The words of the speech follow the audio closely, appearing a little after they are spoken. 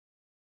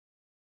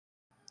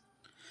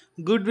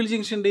Good will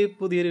ജംഗ്ഷൻ്റെ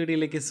പുതിയൊരു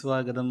വീഡിയോയിലേക്ക്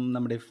സ്വാഗതം.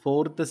 നമ്മുടെ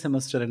 4th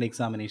സെമസ്റ്ററിൻ്റെ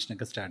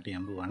എക്സാമിനേഷനൊക്കെ സ്റ്റാർട്ട്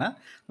ചെയ്യാൻ പോവുകയാണ്.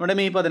 നമ്മുടെ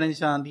മെയ്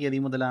 15-ാം തീയതി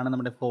മുതലാണ്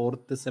നമ്മുടെ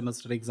 4th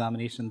സെമസ്റ്റർ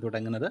എക്സാമിനേഷൻ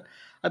തുടങ്ങുന്നത്.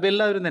 അപ്പോൾ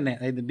എല്ലാവരും തന്നെ,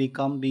 അതായത്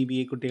Bcom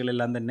BBA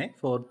കുട്ടികളെല്ലാം തന്നെ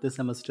 4th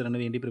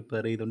സെമസ്റ്ററിന് വേണ്ടി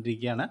പ്രിപ്പയർ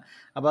ചെയ്തുകൊണ്ടിരിക്കുകയാണ്.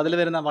 അപ്പോൾ അതിൽ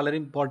വരുന്ന വളരെ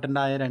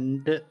ഇമ്പോർട്ടൻ്റ് ആയ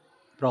 2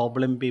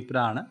 പ്രോബ്ലം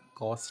പേപ്പറാണ്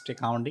cost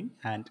accounting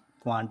and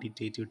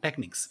quantitative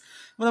techniques.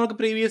 അപ്പോൾ നമുക്ക്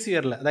പ്രീവിയസ്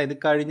ഇയറിൽ, അതായത്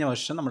കഴിഞ്ഞ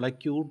വർഷം നമ്മുടെ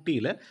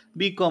QTയിൽ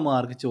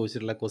Bcomകാർക്ക്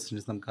ചോദിച്ചിട്ടുള്ള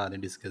ക്വസ്റ്റ്യൻസ് നമുക്ക്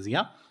ആദ്യം ഡിസ്കസ്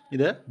ചെയ്യാം.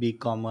 ഇത്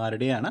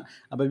Bcomകാരുടെയാണ്.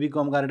 അപ്പോൾ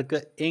Bcomകാർക്ക്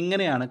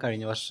എങ്ങനെയാണ്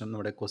കഴിഞ്ഞ വർഷം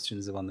നമ്മുടെ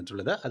ക്വസ്റ്റ്യൻസ്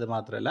വന്നിട്ടുള്ളത്,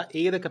 അതുമാത്രമല്ല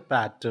ഏതൊക്കെ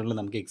പാറ്റേണിൽ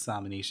നമുക്ക്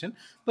എക്സാമിനേഷൻ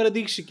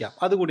പ്രതീക്ഷിക്കാം,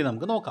 അതുകൂടി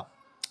നമുക്ക് നോക്കാം.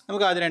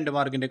 നമുക്ക് ആദ്യം 2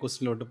 മാർക്കിൻ്റെ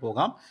ക്വസ്റ്റ്യനിലോട്ട്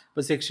പോകാം.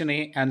 അപ്പോൾ section A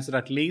answer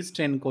at least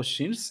 10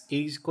 questions. ഈ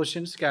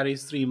ക്വസ്റ്റ്യൻസ്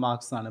ക്യാരീസ് 3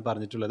 മാർക്സ് ആണ്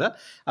പറഞ്ഞിട്ടുള്ളത്.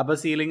 അപ്പോൾ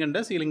സീലിംഗ് ഉണ്ട്,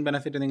 സീലിംഗ്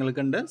ബെനിഫിറ്റ്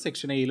നിങ്ങൾക്കുണ്ട്.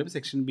 സെക്ഷൻ എയിലും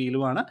സെക്ഷൻ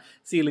ബിയിലുമാണ്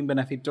സീലിംഗ്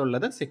ബെനിഫിറ്റ്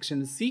ഉള്ളത്.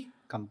 സെക്ഷൻ സി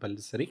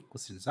കമ്പൽസറി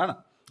ക്വസ്റ്റ്യൻസ് ആണ്.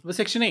 അപ്പോൾ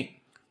സെക്ഷൻ എ,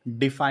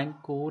 ഡിഫൈൻ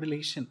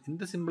കോറിലേഷൻ.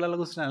 എന്ത് സിമ്പിളുള്ള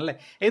ക്വസ്റ്റ്യൻ ആണല്ലേ.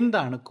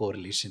 എന്താണ്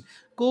correlation?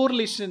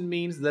 Correlation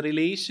means the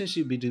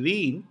relationship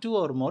between 2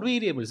 or more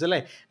variables, അല്ലേ?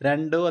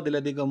 2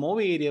 അതിലധികമോ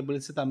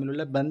വേരിയബിൾസ്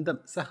തമ്മിലുള്ള ബന്ധം,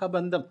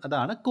 സഹബന്ധം,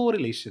 അതാണ്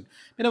കോറിലേഷൻ.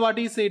 പിന്നെ what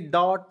is A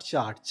dot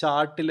chart?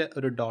 ചാർട്ടിൽ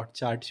ഒരു ഡോട്ട്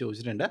ചാർട്ട്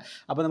ചോദിച്ചിട്ടുണ്ട്.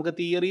 അപ്പോൾ നമുക്ക്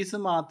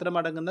തിയറീസ്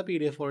മാത്രം അടങ്ങുന്ന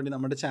PDF ഓൾറെഡി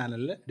നമ്മുടെ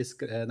ചാനലിൽ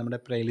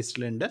നമ്മുടെ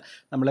പ്ലേലിസ്റ്റിലുണ്ട്.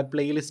 നമ്മളെ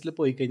പ്ലേലിസ്റ്റിൽ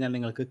പോയി കഴിഞ്ഞാൽ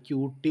നിങ്ങൾക്ക്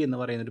QT എന്ന്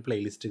പറയുന്നൊരു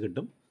പ്ലേലിസ്റ്റ്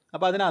കിട്ടും.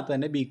 അപ്പോൾ അതിനകത്ത്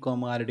തന്നെ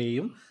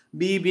Bcomകാരുടെയും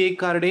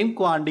BBAക്കാരുടെയും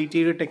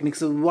ക്വാണ്ടിറ്റേറ്റീവ്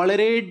ടെക്നിക്സ്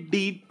വളരെ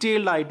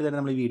ഡീറ്റെയിൽഡ് ആയിട്ട് തന്നെ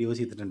നമ്മൾ വീഡിയോസ്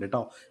ചെയ്തിട്ടുണ്ട്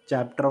കേട്ടോ.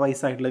 ചാപ്റ്റർ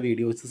വൈസ് ആയിട്ടുള്ള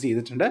വീഡിയോസ്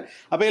ചെയ്തിട്ടുണ്ട്.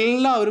 അപ്പോൾ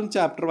എല്ലാവരും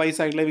ചാപ്റ്റർ വൈസ്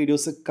ആയിട്ടുള്ള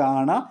വീഡിയോസ്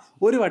കാണുക.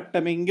 ഒരു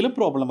വട്ടമെങ്കിലും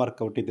പ്രോബ്ലം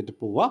വർക്കൗട്ട് ചെയ്തിട്ട്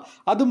പോവുക.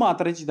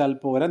 അതുമാത്രം ചെയ്താൽ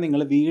പോരാ,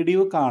 നിങ്ങൾ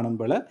വീഡിയോ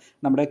കാണുമ്പോൾ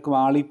നമ്മുടെ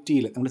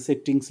ക്വാളിറ്റിയിൽ, നമ്മുടെ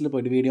സെറ്റിങ്സിൽ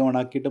പോയിട്ട്, വീഡിയോ ഓൺ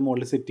ആക്കിയിട്ട്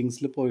മുകളിൽ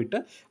സെറ്റിങ്സിൽ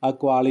പോയിട്ട് ആ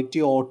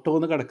ക്വാളിറ്റി ഓട്ടോ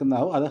എന്ന്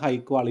കിടക്കുന്നതാവും. അത് ഹൈ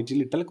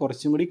ക്വാളിറ്റിയിൽ ഇട്ടാൽ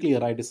കുറച്ചും കൂടി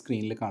ക്ലിയർ ആയിട്ട്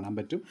സ്ക്രീനിൽ കാണാൻ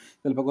പറ്റും.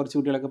 ചിലപ്പോൾ കുറച്ച്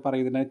കുട്ടികളൊക്കെ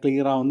പറയുന്നത്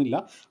ക്ലിയർ ആവുന്നില്ല,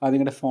 അത്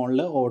നിങ്ങളുടെ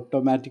ഫോണിൽ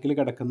ഓട്ടോമാറ്റിക്കലി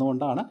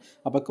കിടക്കുന്നതുകൊണ്ടാണ്.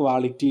 അപ്പോൾ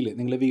ക്വാളിറ്റിയിൽ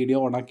നിങ്ങൾ വീഡിയോ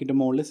ഓൺ ആക്കിയിട്ട്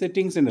മുകളിൽ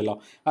സെറ്റിങ്സ് ഉണ്ടല്ലോ,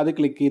 അത്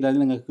ക്ലിക്ക് ചെയ്താൽ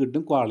നിങ്ങൾക്ക്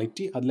കിട്ടും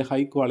ക്വാളിറ്റി. അതിൽ ഹൈ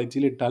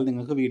ക്വാളിറ്റിയിൽ ഇട്ടാൽ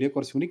നിങ്ങൾക്ക് വീഡിയോ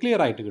കുറച്ചും കൂടി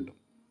ക്ലിയർ ആയിട്ട് കിട്ടും.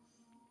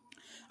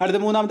 അടുത്ത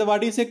മൂന്നാമത്തെ,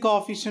 what is A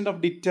coefficient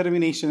of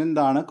determination?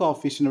 എന്താണ്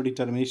കോഫിഷ്യൻ്റ് ഓഫ്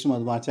ഡിറ്റർമിനേഷൻ?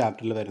 അതും ആ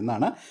ചാപ്റ്ററിൽ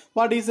വരുന്നതാണ്.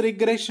 What is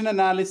regression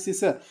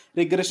analysis?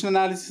 Regression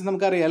analysis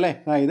നമുക്കറിയാം അല്ലേ.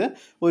 അതായത്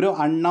ഒരു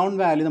അൺനൗൺ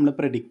വാല്യൂ നമ്മൾ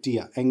പ്രെഡിക്റ്റ്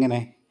ചെയ്യുക.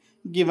 എങ്ങനെ?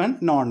 ഗിവൺ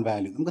നോൺ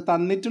വാല്യൂ, നമുക്ക്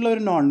തന്നിട്ടുള്ള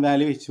ഒരു നോൺ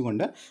വാല്യൂ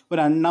വെച്ചുകൊണ്ട് ഒരു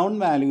അൺനൗൺ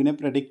വാല്യൂവിനെ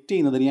പ്രെഡിക്റ്റ്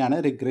ചെയ്യുന്നതിനെയാണ്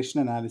റിഗ്രഷൻ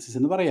അനാലിസിസ്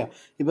എന്ന് പറയുക.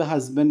 ഇപ്പോൾ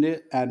ഹസ്ബൻഡ്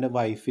ആൻഡ്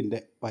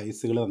വൈഫിൻ്റെ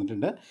വയസ്സുകൾ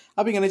തന്നിട്ടുണ്ട്.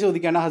 അപ്പോൾ ഇങ്ങനെ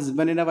ചോദിക്കുകയാണ്,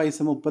 ഹസ്ബൻഡിൻ്റെ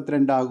വയസ്സ്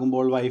 32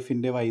 ആകുമ്പോൾ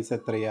വൈഫിൻ്റെ വയസ്സ്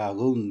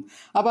എത്രയാകും?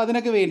 അപ്പോൾ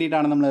അതിനൊക്കെ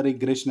വേണ്ടിയിട്ടാണ് നമ്മൾ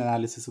റിഗ്രഷൻ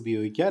അനാലിസിസ്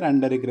ഉപയോഗിക്കുക.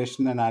 2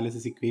 regression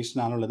analysis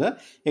ഇക്വേഷനാണുള്ളത്,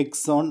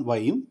 X on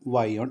വൈയും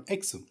Y on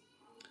എക്സും.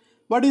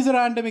 What is a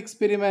random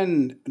experiment?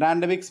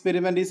 Random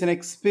experiment is an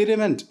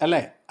experiment,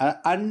 അല്ലേ?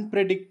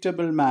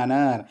 അൺപ്രഡിക്റ്റബിൾ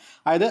മാനർ,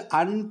 അതായത്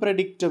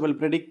അൺപ്രഡിക്റ്റബിൾ,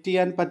 പ്രെഡിക്റ്റ്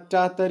ചെയ്യാൻ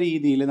പറ്റാത്ത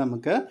രീതിയിൽ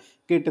നമുക്ക്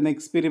കിട്ടുന്ന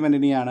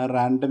എക്സ്പെരിമെൻറ്റിനെയാണ്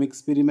റാൻഡം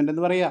എക്സ്പെരിമെൻ്റ്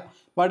എന്ന് പറയുക.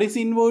 What is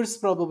inverse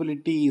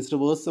probabilities?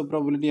 Reverse of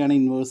പ്രോബബിലിറ്റിയാണ്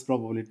inverse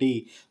probability.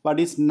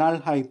 What is null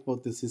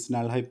hypothesis?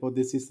 Null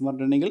hypothesis എന്ന്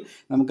പറഞ്ഞിട്ടുണ്ടെങ്കിൽ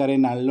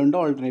നമുക്കറിയാം നള്ളുണ്ട്,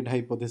 ഓൾട്ടർനേറ്റ്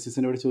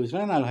ഹൈപ്പോത്തിസിസിൻ്റെ ഇവിടെ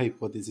ചോദിച്ചാൽ നൾ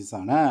ഹൈപ്പോത്തിസിസ്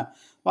ആണ്.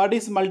 What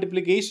is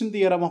multiplication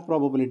theorem of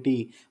probability?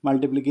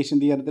 Multiplication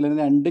തിയറത്തിൽ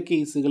 2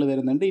 കേസുകൾ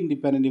വരുന്നുണ്ട്,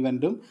 ഇൻഡിപെൻഡൻറ്റ്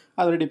ഇവൻറ്റും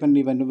അതൊരു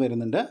ഡിപെൻഡൻറ്റ് ഇവൻറ്റും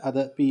വരുന്നുണ്ട്.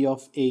 അത്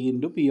P(A)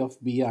 ×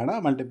 P(B) ആണ്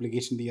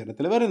മൾട്ടിപ്ലിക്കേഷൻ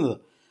തിയറത്തിൽ വരുന്നത്.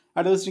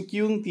 അടുത്ത ക്വസ്റ്റ്യൻ,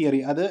 ക്യൂയിങ് തിയറി.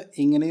 അത്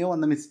എങ്ങനെയോ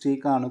വന്ന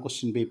മിസ്റ്റേക്കാണ്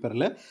ക്വസ്റ്റ്യൻ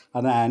പേപ്പറിൽ.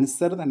 അത്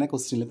ആൻസർ തന്നെ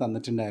ക്വസ്റ്റ്യനിൽ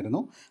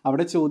തന്നിട്ടുണ്ടായിരുന്നു.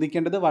 അവിടെ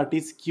ചോദിക്കേണ്ടത് വാട്ട്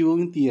ഈസ്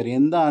ക്യൂയിങ് തിയറി,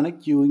 എന്താണ്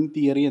ക്യൂയിങ്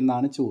തിയറി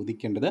എന്നാണ്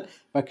ചോദിക്കേണ്ടത്.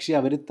 പക്ഷേ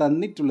അവർ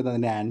തന്നിട്ടുള്ളത്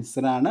അതിൻ്റെ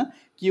ആൻസറാണ്.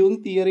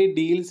 Queuing theory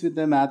deals with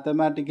the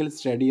mathematical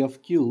study of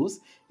quiz.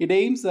 It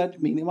aims at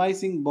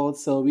minimising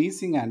both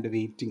servicing and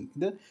waiting.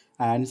 ഇത്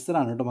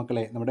ആൻസറാണ് കേട്ടോ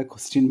മക്കളെ. നമ്മുടെ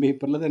ക്വസ്റ്റ്യൻ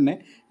പേപ്പറിൽ തന്നെ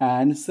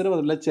ആൻസർ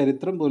അതിലുള്ള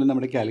ചരിത്രം പോലും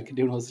നമ്മുടെ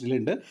കാലിക്കറ്റ്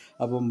യൂണിവേഴ്സിറ്റിയിലുണ്ട്.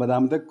 അപ്പോൾ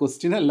 9ാമത്തെ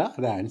ക്വസ്റ്റ്യൻ അല്ല,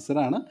 അത്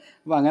ആൻസറാണ്.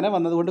 അപ്പോൾ അങ്ങനെ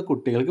വന്നതുകൊണ്ട്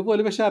കുട്ടികൾക്ക്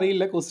പോലും പക്ഷേ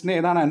അറിയില്ല ക്വസ്റ്റ്യൻ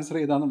ഏതാണ് ആൻസർ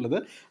ഏതാണെന്നുള്ളത്.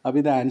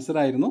 അപ്പോൾ ഇത് ആൻസർ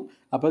ആയിരുന്നു.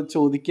 അപ്പോൾ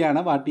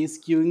ചോദിക്കുകയാണ് വാട്ട് ഈസ്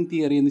ക്യൂയിങ്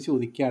തിയറി എന്ന്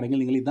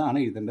ചോദിക്കുകയാണെങ്കിൽ നിങ്ങൾ ഇതാണ്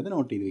എഴുതേണ്ടത്,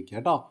 നോട്ട് ചെയ്ത് വെക്കുക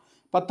കേട്ടോ.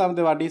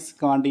 10ാമത്തെ, what is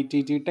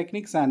quantitative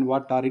techniques and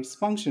what are it's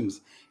functions?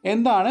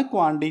 എന്താണ്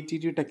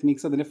ക്വാണ്ടിറ്റേറ്റീവ്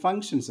ടെക്നിക്സ്, അതിൻ്റെ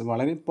ഫങ്ഷൻസ്?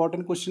 വളരെ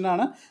ഇമ്പോർട്ടൻറ്റ് ക്വസ്റ്റ്യൻ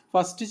ആണ്.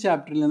 ഫസ്റ്റ്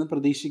ചാപ്റ്ററിൽ നിന്ന്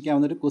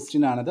പ്രതീക്ഷിക്കാവുന്ന ഒരു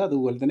ക്വസ്റ്റ്യൻ ആണത്.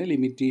 അതുപോലെ തന്നെ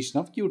ലിമിറ്റേഷൻ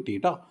ഓഫ് QT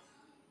കേട്ടോ.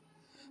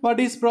 What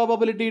is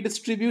probability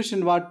distribution?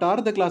 What are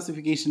the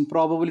classification?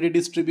 Probability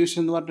distribution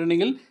എന്ന്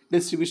പറഞ്ഞിട്ടുണ്ടെങ്കിൽ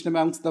ഡിസ്ട്രിബ്യൂഷൻ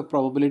അമംഗ്സ് ദ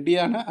പ്രോബബിലിറ്റി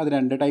ആണ്. അത്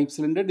 2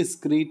 ടൈപ്സിലുണ്ട്,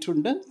 ഡിസ്ക്രീറ്റ്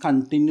ഉണ്ട്,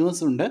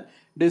 കണ്ടിന്യൂസ് ഉണ്ട്.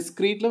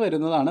 ഡിസ്ക്രീറ്റിൽ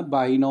വരുന്നതാണ്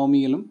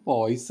ബൈനോമിയലും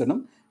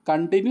പോയ്സണും.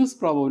 കണ്ടിന്യൂസ്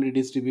പ്രോബബിലിറ്റി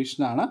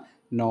ഡിസ്ട്രിബ്യൂഷനാണ്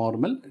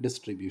നോർമൽ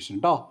ഡിസ്ട്രിബ്യൂഷൻ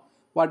കേട്ടോ.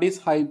 What is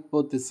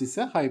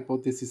hypothesis?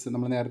 ഹൈപ്പോത്തിസിസ്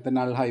നമ്മൾ നേരത്തെ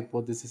നൾ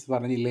ഹൈപ്പോത്തിസിസ്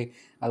പറഞ്ഞില്ലേ,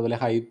 അതുപോലെ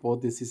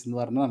ഹൈപ്പോത്തിസിസ് എന്ന്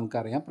പറഞ്ഞാൽ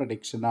നമുക്കറിയാം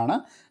പ്രഡിക്ഷനാണ്.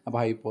 അപ്പോൾ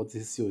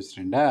ഹൈപ്പോത്തിസിസ്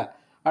ചോദിച്ചിട്ടുണ്ട്.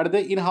 അടുത്ത്,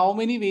 in how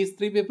many vase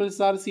 3 people's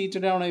R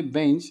seated on A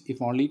bench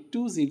if only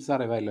 2 seats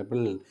are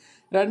available?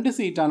 2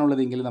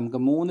 സീറ്റാണുള്ളതെങ്കിൽ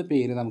നമുക്ക് 3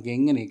 പേര് നമുക്ക്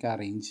എങ്ങനെയൊക്കെ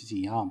അറേഞ്ച്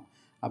ചെയ്യാം?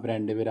 അപ്പോൾ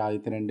 2 പേര്,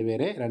 ആദ്യത്തെ 2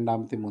 പേരെ,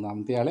 രണ്ടാമത്തെ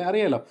 3ാമത്തെ ആളെ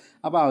അറിയാലോ.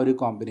 അപ്പോൾ ആ ഒരു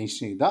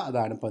കോമ്പിനേഷൻ ചെയ്താൽ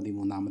അതാണ്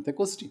 13ാമത്തെ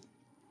question.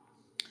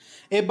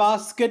 A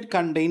basket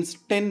contains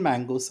 10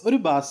 mangoes. ഒരു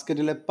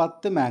ബാസ്ക്കറ്റിൽ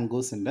 10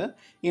 മാംഗോസ് ഉണ്ട്.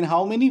 In how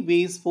many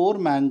vase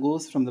 4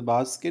 mangoes from the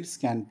baskets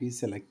can be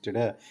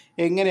selected.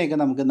 എങ്ങനെയൊക്കെ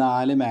നമുക്ക്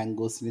 4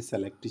 മാംഗോസിനെ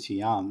സെലക്ട്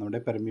ചെയ്യാം?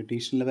 നമ്മുടെ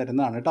പെർമ്യൂട്ടേഷനിൽ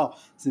വരുന്നതാണ് കേട്ടോ.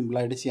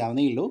 സിമ്പിളായിട്ട്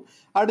ചെയ്യാവുന്നേ ഉള്ളൂ.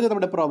 അടുത്ത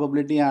നമ്മുടെ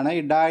പ്രോബബിലിറ്റിയാണ്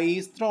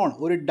ഡൈസ് ത്രോൺ.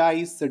 ഒരു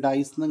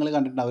ഡൈസ് നിങ്ങൾ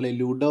കണ്ടിട്ടുണ്ടാവില്ലേ,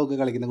 ലുഡോ ഒക്കെ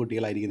കളിക്കുന്ന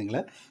കുട്ടികളായിരിക്കും നിങ്ങൾ.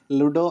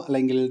 ലുഡോ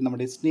അല്ലെങ്കിൽ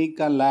നമ്മുടെ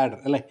സ്നേക്ക് ആൻഡ് ലാഡർ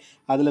അല്ലേ,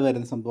 അതിൽ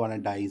വരുന്ന സംഭവമാണ്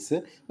ഡൈസ്.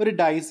 ഒരു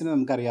ഡൈസിന്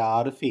നമുക്കറിയാം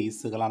 6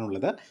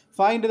 ഫേസുകളാണുള്ളത്.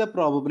 Find the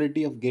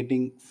probability of getting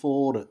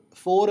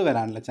 4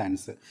 വരാനുള്ള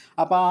ചാൻസ്.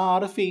 അപ്പോൾ ആ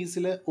 6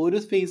 ഫേസിൽ ഒരു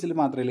ഫേസിൽ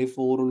മാത്രമല്ലേ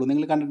 4 ഉള്ളൂ.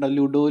 നിങ്ങൾ കണ്ടിട്ടുണ്ടോ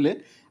ലുഡോയിൽ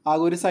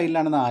ആകെ ഒരു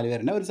സൈഡിലാണ് 4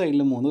 വരുന്നത്, ഒരു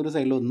സൈഡിൽ 3, ഒരു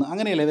സൈഡിൽ 1,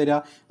 അങ്ങനെയല്ലേ വരിക.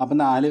 അപ്പോൾ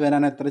 4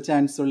 വരാൻ എത്ര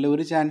ചാൻസ് ഉള്ളൂ?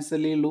 ഒരു ചാൻസ്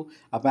അല്ലേ ഉള്ളൂ.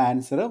 അപ്പോൾ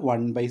ആൻസർ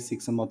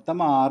 1/6. മൊത്തം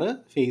 6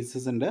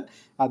 ഫേസസ് ഉണ്ട്,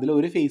 അതിൽ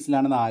ഒരു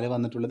ഫേസിലാണ് 4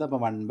 വന്നിട്ടുള്ളത്. അപ്പോൾ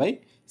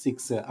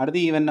 1/6. അടുത്ത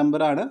ഈവൻ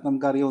നമ്പറാണ്.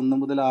 നമുക്കറിയാം 1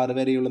 മുതൽ 6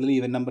 വരെയുള്ളതിൽ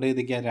ഈവൻ നമ്പർ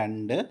ഏതൊക്കെയാണ്?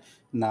 2,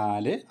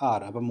 4,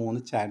 6. അപ്പോൾ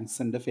 3 ചാൻസ്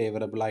ഉണ്ട്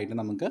ഫേവറബിൾ ആയിട്ട്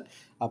നമുക്ക്.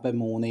 അപ്പോൾ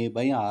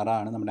 3/6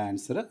 ആണ് നമ്മുടെ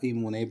ആൻസർ. ഈ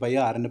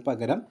 3/6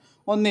 പകരം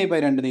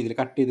 1/2 എഴുതിയാൽ,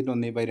 കട്ട് ചെയ്തിട്ട്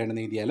 1/2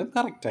 എഴുതിയാലും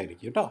കറക്റ്റ്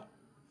ആയിരിക്കും കേട്ടോ.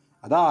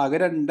 അതാകെ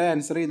 2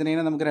 ആൻസർ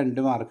ചെയ്തതിന് നമുക്ക്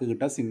 2 മാർക്ക്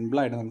കിട്ടുക.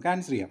 സിമ്പിളായിട്ട് നമുക്ക്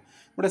ആൻസർ ചെയ്യാം.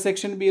 ഇവിടെ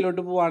സെക്ഷൻ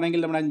ബിയിലോട്ട് പോവുകയാണെങ്കിൽ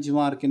നമ്മുടെ 5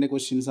 മാർക്കിൻ്റെ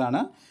ക്വസ്റ്റ്യൻസ്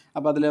ആണ്.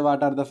 അപ്പോൾ അതിൽ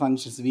വാട്ട് ആർ ദ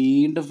ഫങ്ഷൻസ്,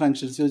 വീണ്ടും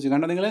ഫങ്ഷൻസ് ചോദിച്ചു.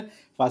 കണ്ടോ നിങ്ങൾ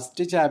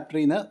ഫസ്റ്റ്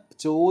ചാപ്റ്ററിൽ നിന്ന്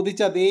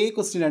ചോദിച്ച അതേ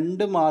ക്വസ്റ്റ്യൻ,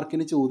 2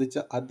 മാർക്കിന് ചോദിച്ച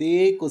അതേ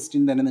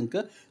ക്വസ്റ്റ്യൻ തന്നെ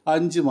നിങ്ങൾക്ക്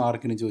 5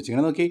 മാർക്കിന്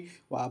ചോദിച്ചിരിക്കണം. നോക്കി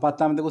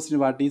 10ാമത്തെ question,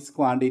 what is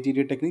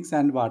quantitative techniques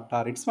and what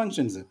are it's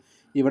functions.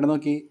 ഇവിടെ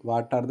നോക്കി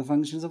what are the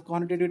functions of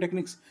quantitative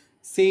techniques.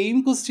 Same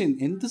question,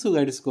 എന്ത്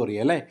സുഖമായിട്ട് സ്കോർ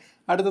ചെയ്യുക അല്ലേ.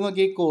 അടുത്ത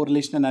നോക്കി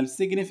കോറിലേഷൻ അനാലിസിസ്,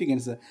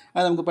 സിഗ്നിഫിക്കൻസ്.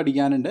 അത് നമുക്ക്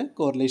പഠിക്കാനുണ്ട്.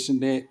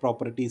 കോറിലേഷൻ്റെ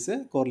പ്രോപ്പർട്ടീസ്.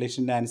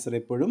 കോറിലേഷൻ്റെ ആൻസർ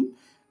എപ്പോഴും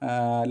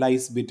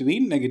ലൈസ്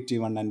ബിറ്റ്വീൻ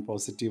 -1 ആൻഡ്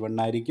 +1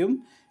 ആയിരിക്കും.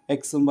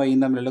 എക്സും വൈയും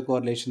തമ്മിലുള്ള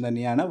കോറിലേഷൻ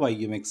തന്നെയാണ്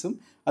വൈയും എക്സും.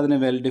 അതിന്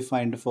വെൽ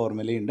ഡിഫൈൻഡ്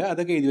ഫോർമുലയുണ്ട്.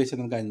 അതൊക്കെ എഴുതി വെച്ചാൽ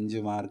നമുക്ക്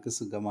 5 മാർക്ക്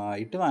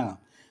സുഖമായിട്ട് വാങ്ങാം.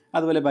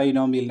 അതുപോലെ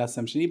ബൈനോമിയലിൻ്റെ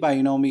അസംഷൻ. ഈ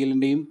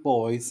ബൈനോമിയലിൻ്റെയും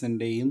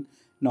പോയ്സൻ്റെയും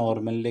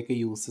നോർമലിൻ്റെയൊക്കെ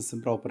യൂസസും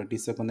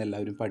പ്രോപ്പർട്ടീസൊക്കെ ഒന്ന്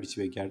എല്ലാവരും പഠിച്ചു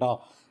വയ്ക്കുക കേട്ടോ.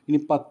 ഇനി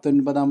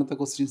 19ാമത്തെ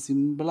ക്വസ്റ്റ്യൻ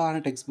സിമ്പിളാണ്,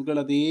 ടെക്സ്റ്റ് ബുക്കുകൾ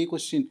അതേ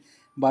ക്വസ്റ്റ്യൻ.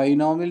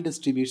 ബൈനോമിയൽ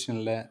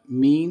ഡിസ്ട്രിബ്യൂഷനിൽ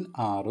മീൻ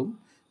 6ഉം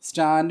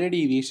സ്റ്റാൻഡേർഡ്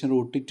ഡീവിയേഷൻ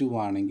 √2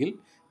 ആണെങ്കിൽ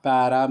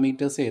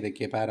പാരാമീറ്റേഴ്സ്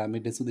ഏതൊക്കെയാണ്?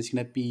 പാരാമീറ്റേഴ്സ്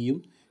ഉദ്ദേശിക്കുന്ന പിയും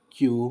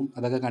ക്യൂവും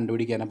അതൊക്കെ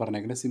കണ്ടുപിടിക്കാനാണ്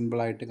പറഞ്ഞേക്കുന്നത്.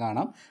 സിമ്പിളായിട്ട്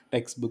കാണാം,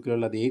 ടെക്സ്റ്റ്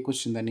ബുക്കിലുള്ള അതേ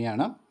ക്വസ്റ്റ്യൻ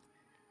തന്നെയാണ്.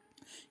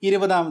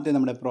 20ാമത്തെ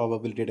നമ്മുടെ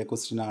പ്രോബബിലിറ്റിയുടെ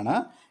ക്വസ്റ്റ്യൻ ആണ്.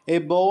 A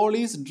ball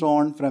is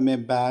drawn from A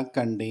bag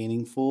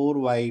containing 4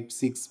 white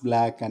 6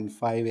 black and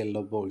 5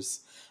 yellow balls.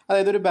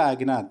 അതായത് ഒരു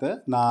ബാഗിനകത്ത്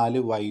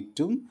 4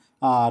 വൈറ്റും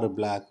 6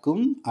 ബ്ലാക്കും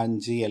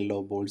 5 യെല്ലോ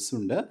ബോൾസ്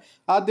ഉണ്ട്.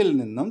 അതിൽ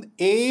നിന്നും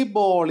എ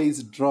ബോൾ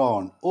ഈസ്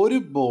ഡ്രോൺ, ഒരു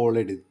ബോൾ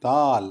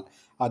എടുത്താൽ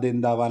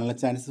അതെന്താവാനുള്ള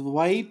ചാൻസ്?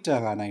 വൈറ്റ്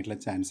ആകാനായിട്ടുള്ള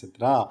ചാൻസ്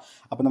എത്ര?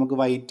 അപ്പോൾ നമുക്ക്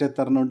വൈറ്റ്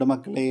എത്ര ഉണ്ട്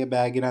മക്കളെ?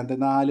 ബാഗിനകത്ത്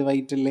 4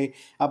 വൈറ്റ് അല്ലേ.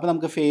 അപ്പോൾ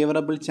നമുക്ക്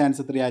ഫേവറബിൾ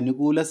ചാൻസ് എത്രയാണ്?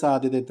 അനുകൂല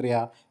സാധ്യത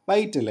എത്രയാണ്?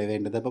 വൈറ്റ് അല്ലേ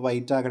വേണ്ടത്. അപ്പോൾ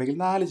വൈറ്റ് ആകണമെങ്കിൽ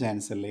 4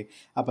 ചാൻസ് അല്ലേ.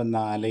 അപ്പം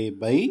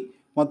 4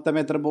 മൊത്തം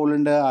എത്ര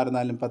ബോളുണ്ട്? 6,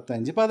 4, 10,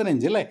 5,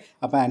 15 അല്ലേ.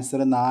 അപ്പോൾ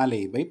ആൻസർ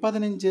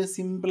 4/15.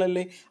 സിമ്പിൾ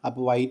അല്ലേ.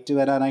 അപ്പോൾ വൈറ്റ്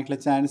വരാനായിട്ടുള്ള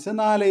ചാൻസ്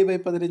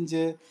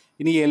 4/15.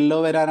 ഇനി യെല്ലോ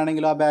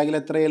വരാനാണെങ്കിലും ആ ബാഗിൽ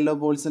എത്ര യെല്ലോ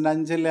ബോൾസ് ഉണ്ട്?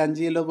 5 അല്ലേ.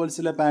 5 യെല്ലോ ബോൾസ്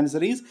ഇല്ല. അപ്പോൾ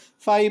ആൻസർ ഈസ്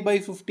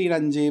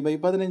 5/15,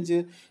 5/15.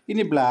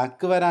 ഇനി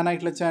ബ്ലാക്ക്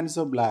വരാനായിട്ടുള്ള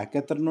ചാൻസോ? ബ്ലാക്ക്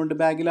എത്ര ഉണ്ട്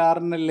ബാഗിൽ?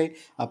 6 അല്ലേ.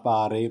 അപ്പോൾ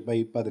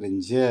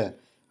 6/15.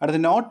 അടുത്ത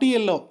നോട്ട്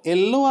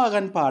യെല്ലോ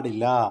ആകാൻ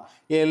പാടില്ല.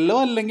 യെല്ലോ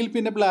അല്ലെങ്കിൽ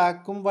പിന്നെ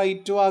ബ്ലാക്കും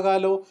വൈറ്റും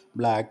ആകാലോ.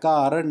 ബ്ലാക്ക്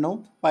 6 എണ്ണവും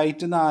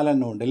വൈറ്റ് 4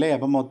 എണ്ണവും ഉണ്ട് അല്ലേ.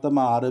 അപ്പം മൊത്തം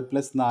 6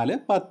 + 4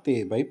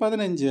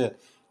 10/15.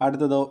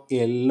 അടുത്തതോ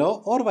യെല്ലോ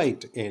ഓർ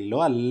വൈറ്റ്. യെല്ലോ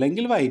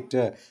അല്ലെങ്കിൽ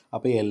വൈറ്റ്.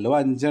 അപ്പോൾ യെല്ലോ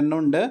 5 എണ്ണം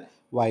ഉണ്ട്,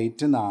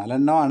 വൈറ്റ് 4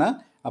 എണ്ണമാണ്.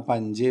 അപ്പോൾ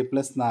 5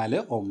 + 4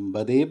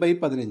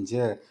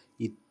 9/15.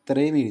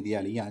 ഇത്രയും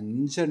എഴുതിയാൽ, ഈ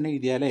 5 എണ്ണം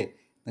എഴുതിയാലേ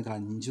നിങ്ങൾക്ക്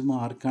 5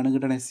 മാർക്കാണ്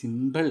കിട്ടണേ.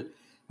 സിമ്പിൾ.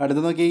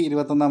 അടുത്ത് നോക്കി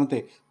 21ാമത്തെ,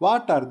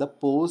 what are the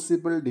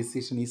possible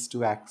decision is to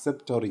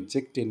accept or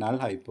reject A null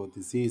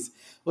hypothesis.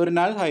 ഒരു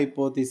നൾ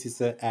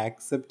ഹൈപ്പോത്തിസിസ്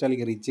ആക്സെപ്റ്റ്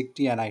അല്ലെങ്കിൽ റിജക്റ്റ്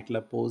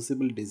ചെയ്യാനായിട്ടുള്ള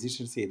പോസിബിൾ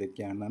ഡിസിഷൻസ്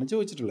ഏതൊക്കെയാണെന്നാണ്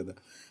ചോദിച്ചിട്ടുള്ളത്.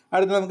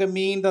 അടുത്ത് നമുക്ക്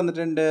മീൻ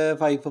തന്നിട്ടുണ്ട്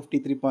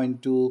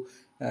 553.2.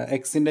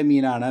 എക്സിൻ്റെ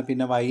മീനാണ്.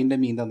 പിന്നെ വൈൻ്റെ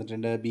മീൻ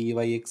തന്നിട്ടുണ്ട്.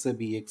 BYX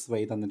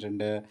BXY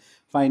തന്നിട്ടുണ്ട്.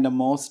 Find the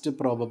most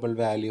probable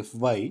value of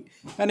y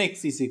and x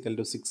is equal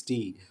to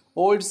 60.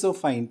 Also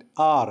find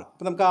r.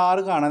 അപ്പോൾ നമുക്ക് r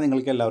കാണാൻ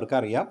നിങ്ങൾക്ക് എല്ലാവർക്കും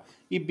അറിയാം.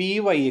 ഈ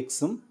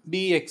BYXും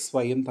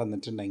BXYയും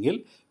തന്നിട്ടുണ്ടെങ്കിൽ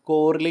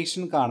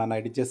കോറിലേഷൻ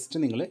കാണാനായിട്ട് ജസ്റ്റ്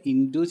നിങ്ങൾ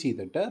ഇൻറ്റു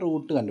ചെയ്തിട്ട്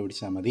റൂട്ട്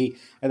കണ്ടുപിടിച്ചാൽ മതി.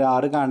 അതായത്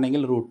r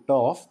കാണണമെങ്കിൽ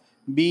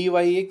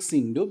 √BYX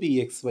 ×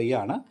 BXY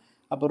ആണ്.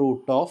 അപ്പോൾ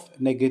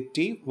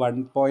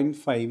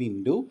 √(-1.5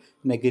 ×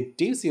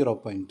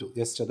 -0.2).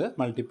 ജസ്റ്റ് അത്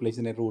മൾട്ടിപ്ലൈ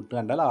ചെയ്യുന്ന റൂട്ട്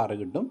കണ്ടാൽ 6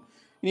 കിട്ടും.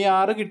 ഇനി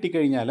 6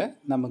 കിട്ടിക്കഴിഞ്ഞാൽ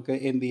നമുക്ക്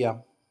എന്ത് ചെയ്യാം?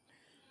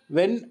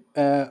 When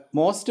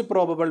most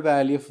probable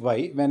value of y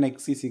when x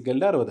is equal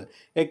to 60.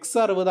 x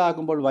 60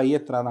 ആകുമ്പോൾ y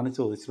എത്ര എന്നാണ്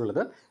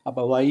ചോദിച്ചിട്ടുള്ളത്.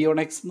 അപ്പോൾ y ഓൺ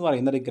x എന്ന്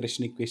പറയുന്ന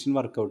റിഗ്രഷൻ ഇക്വേഷൻ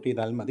വർക്കൗട്ട്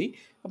ചെയ്താൽ മതി.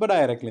 അപ്പോൾ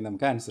ഡയറക്റ്റ്ലി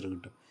നമുക്ക് ആൻസർ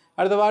കിട്ടും.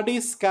 അടുത്ത what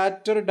is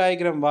scatter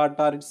diagram, what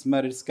are it's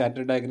merit.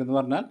 Scatter diagram എന്ന്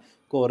പറഞ്ഞാൽ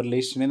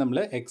കോറിലേഷനെ നമ്മൾ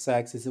x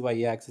ആക്സിസ് y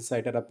ആക്സിസ്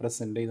ആയിട്ട്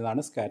റെപ്രസെൻറ്റ്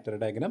ചെയ്യുന്നതാണ് സ്കാറ്റർ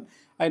ഡയഗ്രാം.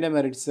 അതിൻ്റെ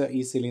മെറിറ്റ്സ്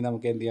ഈസിലി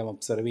നമുക്ക് എന്ത് ചെയ്യാം?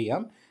 ഒബ്സർവ്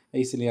ചെയ്യാം.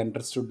 ഈസിലി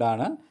അണ്ടർസ്റ്റുഡ്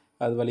ആണ്.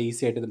 അതുപോലെ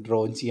ഈസി ആയിട്ട് ഇത് ഡ്രോ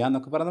ചെയ്യാം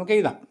എന്നൊക്കെ പറഞ്ഞ് നമുക്ക്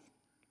എഴുതാം.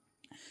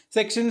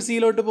 സെക്ഷൻ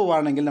സിയിലോട്ട്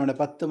പോവുകയാണെങ്കിൽ നമ്മുടെ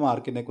 10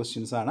 മാർക്കിൻ്റെ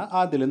ക്വസ്റ്റ്യൻസ് ആണ്.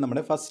 അതിൽ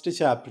നമ്മുടെ ഫസ്റ്റ്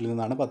ചാപ്റ്ററിൽ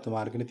നിന്നാണ് 10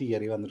 മാർക്കിന്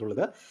തിയറി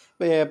വന്നിട്ടുള്ളത്.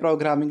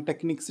 പ്രോഗ്രാമിംഗ്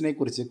ടെക്നിക്സിനെ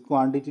കുറിച്ച്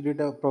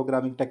ക്വാണ്ടിറ്റേറ്റീവ്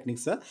പ്രോഗ്രാമിംഗ്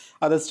ടെക്നിക്സ്,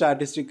 അത്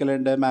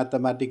സ്റ്റാറ്റിസ്റ്റിക്കലുണ്ട്,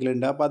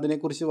 മാത്തമാറ്റിക്കലുണ്ട്. അപ്പോൾ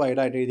അതിനെക്കുറിച്ച്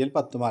വൈഡായിട്ട് എഴുതിയാൽ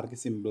 10 മാർക്ക്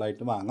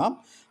സിമ്പിളായിട്ട് വാങ്ങാം.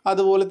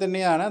 അതുപോലെ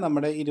തന്നെയാണ്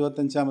നമ്മുടെ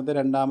 25ാമത്തെ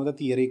രണ്ടാമത്തെ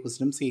തിയറി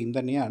ക്വസ്റ്റ്യനും സെയിം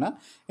തന്നെയാണ്.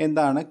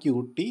 എന്താണ്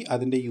ക്യൂട്ടി,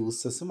 അതിൻ്റെ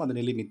യൂസസും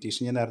അതിൻ്റെ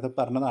ലിമിറ്റേഷൻ ഞാൻ നേരത്തെ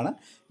പറഞ്ഞതാണ്.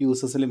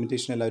 യൂസസ്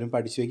ലിമിറ്റേഷൻ എല്ലാവരും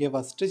പഠിച്ചു വയ്ക്കുക.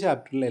 ഫസ്റ്റ്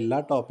ചാപ്റ്ററിൽ എല്ലാ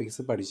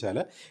ടോപ്പിക്സ് പഠിച്ചാൽ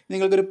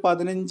നിങ്ങൾക്കൊരു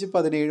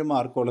 15-17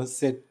 മാർക്കോളം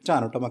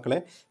സെറ്റാണ് കേട്ടോ മക്കളെ.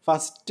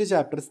 ഫസ്റ്റ്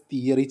ചാപ്റ്റർ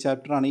തിയറി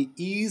ചാപ്റ്ററാണ്,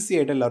 ഈസി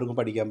ആയിട്ട് എല്ലാവർക്കും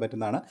പഠിക്കാൻ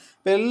പറ്റുന്നതാണ്.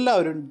 അപ്പോൾ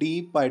എല്ലാവരും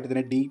ഡീപ്പായിട്ട്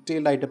ഇതിനെ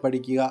ഡീറ്റെയിൽഡായിട്ട്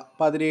പഠിക്കുക.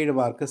 17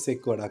 മാർക്ക്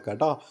സെക്യൂർഡ് ആക്കുക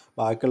കേട്ടോ.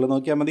 ബാക്കിയുള്ളത്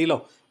നോക്കിയാൽ മതിയല്ലോ.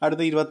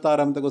 അടുത്ത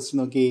 26ാമത്തെ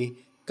ക്വസ്റ്റ്യൻ നോക്കി.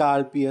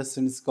 Call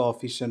Pearson's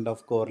coefficient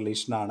of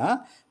correlation ആണ്.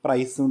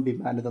 പ്രൈസും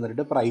ഡിമാൻഡ്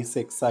തന്നിട്ട് പ്രൈസ്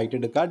എക്സ് ആയിട്ട്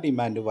എടുക്കുക,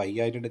 ഡിമാൻഡ് വൈ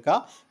ആയിട്ട് എടുക്കുക.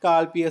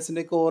 കാൾ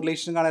പിയേഴ്സിൻ്റെ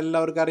കോറിലേഷൻ കാണാൻ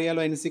എല്ലാവർക്കും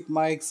അറിയാമല്ലോ. N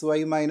sigma X Y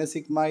minus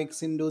sigma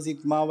X into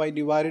sigma Y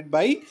divided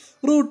by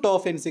root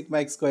of N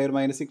sigma X square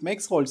minus sigma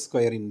X whole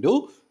square into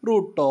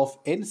root of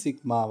N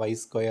sigma Y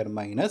square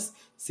minus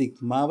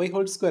sigma Y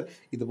whole square.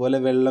 ഇതുപോലെ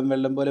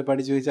വെള്ളം പോലെ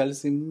പഠിച്ചു വെച്ചാൽ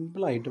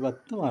സിമ്പിളായിട്ട്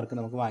 10 mark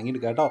നമുക്ക്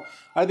വാങ്ങിയെടുക്കാം കേട്ടോ.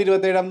 അടുത്ത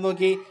 27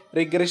 നോക്കി.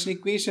 Regression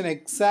equation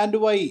X and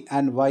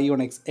Y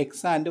on X.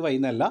 X and Y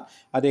എന്നല്ല,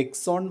 അത്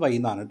എക്സ് ഓൺ വൈ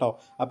എന്നാണ് കേട്ടോ.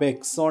 അപ്പോൾ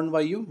എക്സ് ഓൺ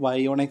വൈയും വൈ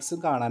ഓൺ എക്സും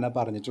കാണാനാണ്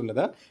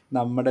പറഞ്ഞിട്ടുള്ളത്.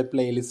 നമ്മുടെ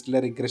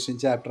പ്ലേലിസ്റ്റിലെ റിഗ്രഷൻ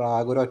ചാപ്റ്റർ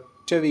ആകെ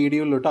ഒരൊറ്റ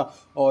വീഡിയോ ഉള്ളൂ കേട്ടോ.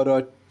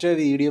 ഒരൊറ്റ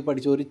വീഡിയോ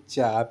പഠിച്ച് ഒരു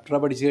ചാപ്റ്റർ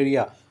പഠിച്ച്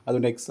കഴിയുക.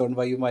 അതുകൊണ്ട് എക്സ് ഓൺ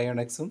വൈയും വൈ ഓൺ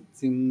എക്സും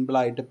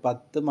സിമ്പിളായിട്ട്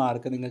 10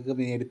 മാർക്ക് നിങ്ങൾക്ക്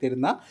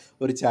നേടിത്തരുന്ന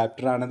ഒരു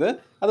ചാപ്റ്ററാണിത്.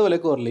 അതുപോലെ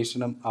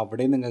കോറിലേഷനും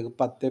അവിടെ നിങ്ങൾക്ക്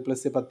 10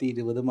 + 10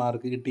 20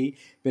 മാർക്ക് കിട്ടി.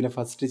 പിന്നെ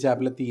ഫസ്റ്റ്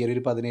ചാപ്റ്ററിലെ തിയറി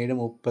ഒരു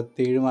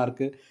 17-37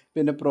 മാർക്ക്.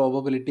 പിന്നെ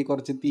പ്രോബബിലിറ്റി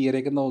കുറച്ച്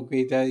തിയറിയൊക്കെ നോക്കി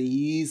വെച്ചാൽ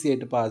ഈസി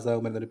ആയിട്ട്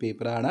പാസ്സാകാൻ പറ്റുന്നൊരു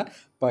പേപ്പറാണ്.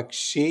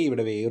 പക്ഷേ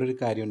ഇവിടെ വേറൊരു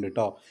കാര്യമുണ്ട്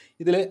കേട്ടോ.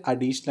 ഇതിൽ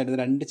അഡീഷണൽ ആയിട്ട്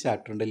 2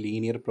 ചാപ്റ്റർ ഉണ്ട്,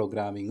 ലീനിയർ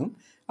പ്രോഗ്രാമിങ്ങും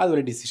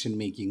അതുപോലെ ഡിസിഷൻ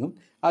മേക്കിങ്ങും.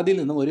 അതിൽ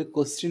നിന്നും ഒരു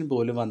ക്വസ്റ്റ്യൻ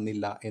പോലും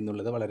വന്നില്ല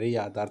എന്നുള്ളത് വളരെ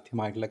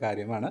യാഥാർത്ഥ്യമായിട്ടുള്ള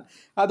കാര്യമാണ്.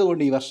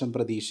 അതുകൊണ്ട് ഈ വർഷം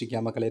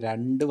പ്രതീക്ഷിക്കാം മക്കളെ.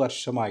 2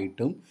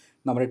 വർഷമായിട്ടും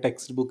നമ്മുടെ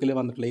ടെക്സ്റ്റ് ബുക്കിൽ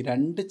വന്നിട്ടുള്ള ഈ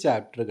 2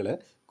 ചാപ്റ്ററുകൾ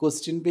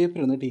ക്വസ്റ്റ്യൻ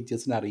പേപ്പറൊന്നും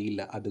ടീച്ചേഴ്സിന്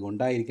അറിയില്ല.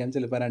 അതുകൊണ്ടായിരിക്കാം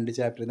ചിലപ്പോൾ 2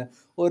 ചാപ്റ്ററിൽ നിന്ന്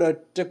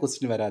ഒരൊറ്റ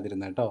ക്വസ്റ്റ്യൻ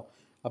വരാതിരുന്നത് കേട്ടോ.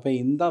 അപ്പോൾ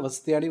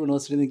എന്തവസ്ഥയാണ്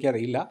യൂണിവേഴ്സിറ്റി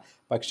എനിക്കറിയില്ല.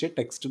 പക്ഷേ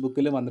ടെക്സ്റ്റ്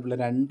ബുക്കിൽ വന്നിട്ടുള്ള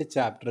 2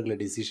 ചാപ്റ്ററുകൾ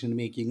ഡിസിഷൻ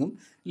മേക്കിങ്ങും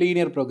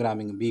ലീനിയർ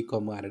പ്രോഗ്രാമിങ്ങും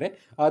ബികോമുകാരുടെ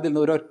അതിൽ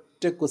നിന്ന്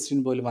ഒരൊറ്റ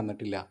ക്വസ്റ്റ്യൻ പോലും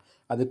വന്നിട്ടില്ല.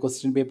 അത്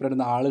ക്വസ്റ്റ്യൻ പേപ്പർ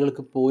ഇടുന്ന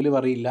ആളുകൾക്ക് പോലും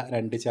അറിയില്ല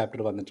 2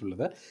 ചാപ്റ്റർ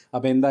വന്നിട്ടുള്ളത്.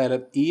 അപ്പോൾ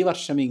എന്തായാലും ഈ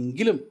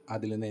വർഷമെങ്കിലും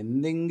അതിൽ നിന്ന്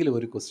എന്തെങ്കിലും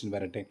ഒരു ക്വസ്റ്റ്യൻ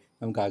വരട്ടെ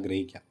നമുക്ക്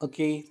ആഗ്രഹിക്കാം.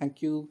 Okay,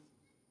 thank you.